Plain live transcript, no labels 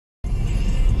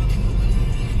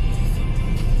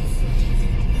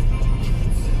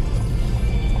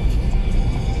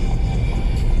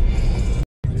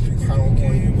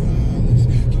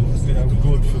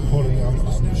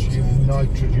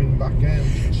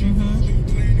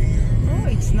Oh,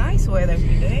 it's nice weather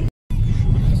today.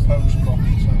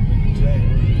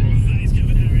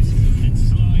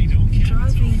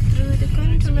 Driving through the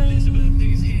country.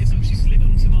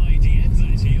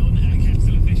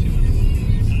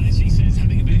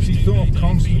 If you thought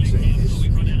Constantine is,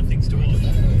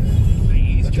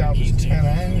 I doubt it's 10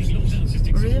 houses.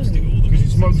 Really? Because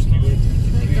it's mostly the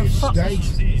estate.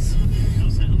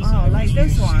 Oh, like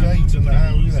this one. Estate and the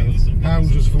house, you know,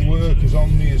 houses for workers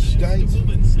on the estate.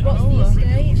 Oh,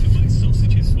 okay.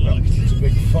 Well, it's a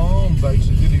big farm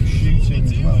basically, do shooting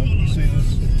as well. You see,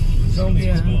 there's only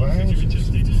a couple of houses.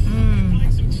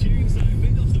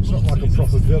 It's not like a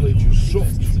proper village as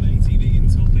such.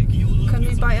 Can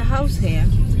we buy a house here?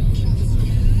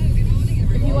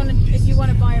 If you want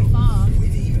to buy a farm,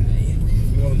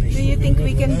 Do you think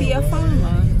we can be a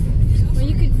farmer? well,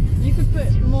 you could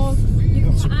put more. You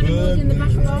could put animals in the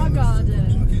back of our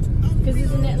garden. Because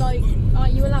isn't it like,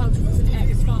 aren't you allowed to put an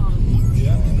X farm?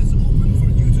 Yeah.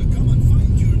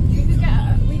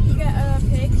 We could get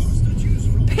pigs.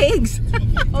 Pigs?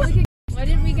 Oh, why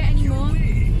didn't we get any more?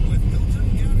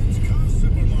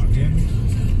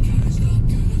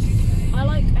 I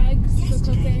like eggs for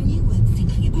cooking.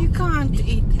 You can't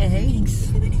eat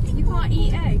eggs. You can't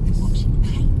eat eggs.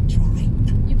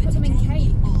 You put them in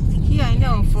cake. Yeah, I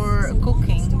know, for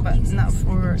cooking, but not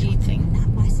for eating.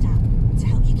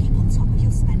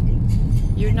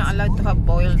 You're not allowed to have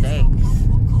boiled eggs.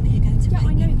 Yeah,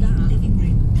 I know that.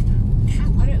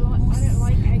 I don't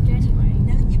like egg anyway.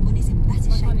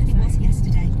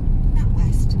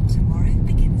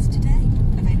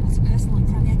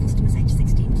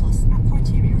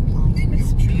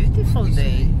 It's a beautiful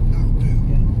day.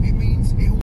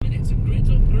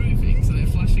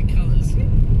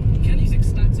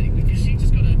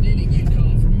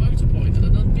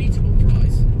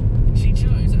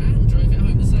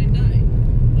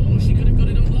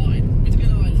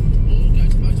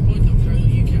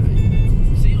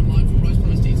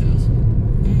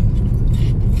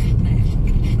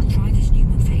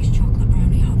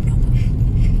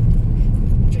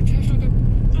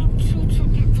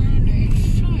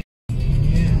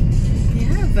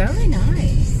 Very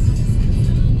nice.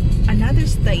 Another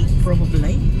state,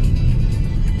 probably.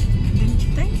 Don't you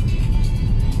think?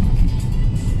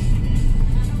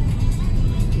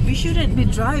 We shouldn't be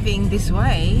driving this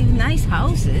way. Nice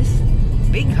houses.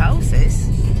 Big houses.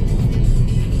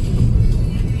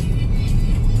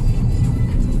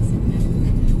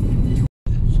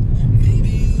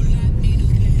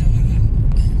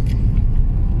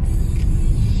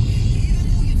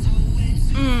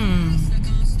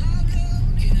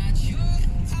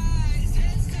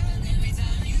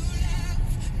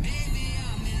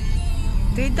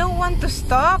 They don't want to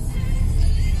stop.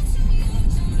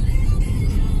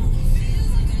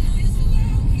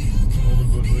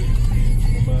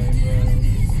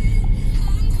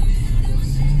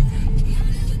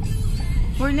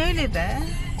 We're nearly there.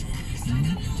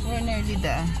 We're nearly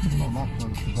there.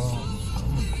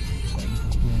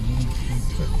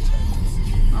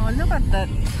 Oh, look at that.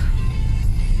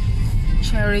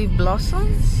 Cherry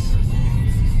blossoms.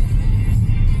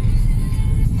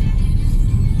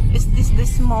 Is this the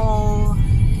small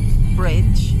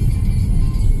bridge?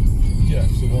 Yeah,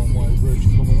 it's a one-way bridge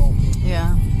coming on.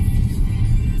 Yeah.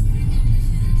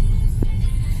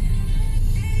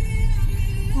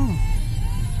 Oh,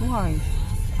 why?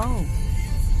 Oh.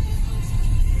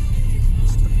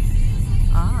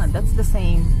 Ah, that's the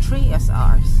same tree as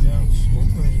ours. Yeah, it's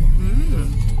lovely.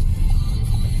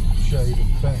 Shade of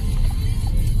pink.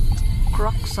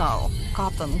 Croxal,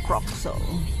 cotton croxal.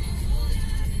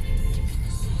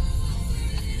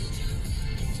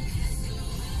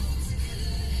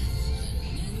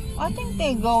 I think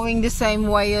they're going the same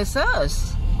way as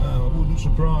us. Well, it wouldn't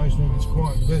surprise me if it's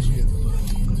quite busy.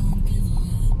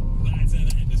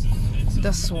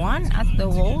 The swan at the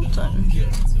Walton. Yeah.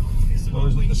 Or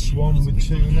is it the swan with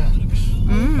two necks?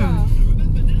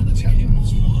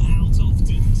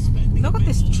 Look at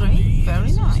this tree,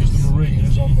 very nice. Because the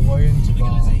marina's on the way into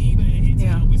Barton.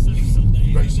 Yeah.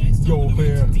 Basically, go up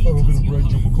here, over the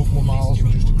bridge, up a couple of miles,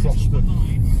 and just across the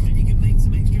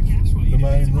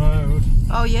main road.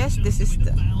 Oh yes, this is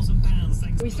the...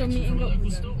 Are we still meeting up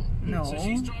with them? No.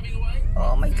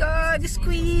 Oh my God,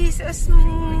 squeeze a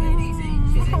small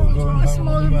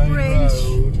bridge.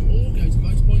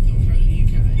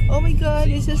 Oh my God,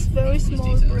 this is very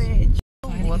small bridge.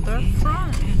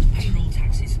 Waterfront. Payroll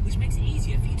taxes, which makes it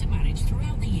easier for you to manage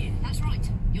throughout the year. That's right.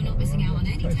 You're not missing out on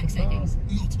any tax savings.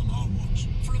 Not on our watch.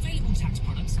 For available tax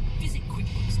products, visit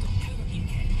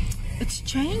quickbooks.co.uk. It's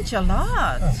changed a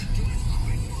lot.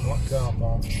 What car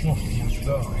park?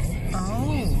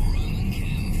 Oh.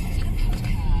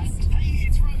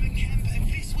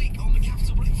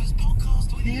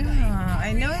 Yeah,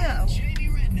 I know that.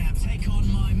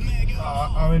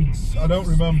 I mean, I don't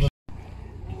remember.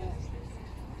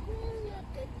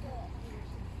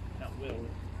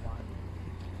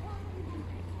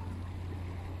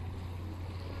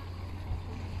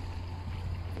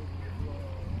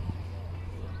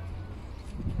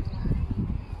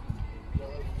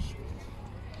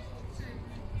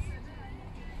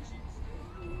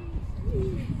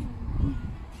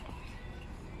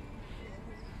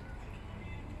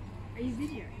 Are you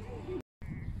videoing?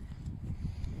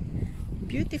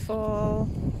 Beautiful.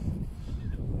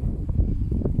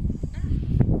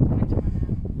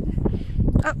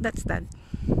 Oh, that's that.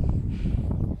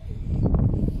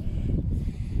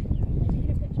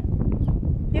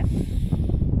 Yeah.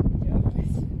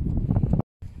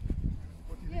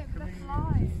 Yeah, but that's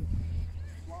live.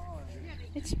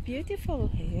 It's beautiful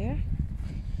here.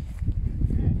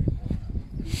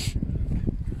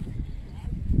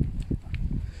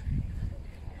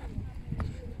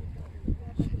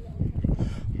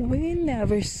 We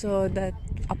never saw that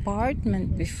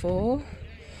apartment before.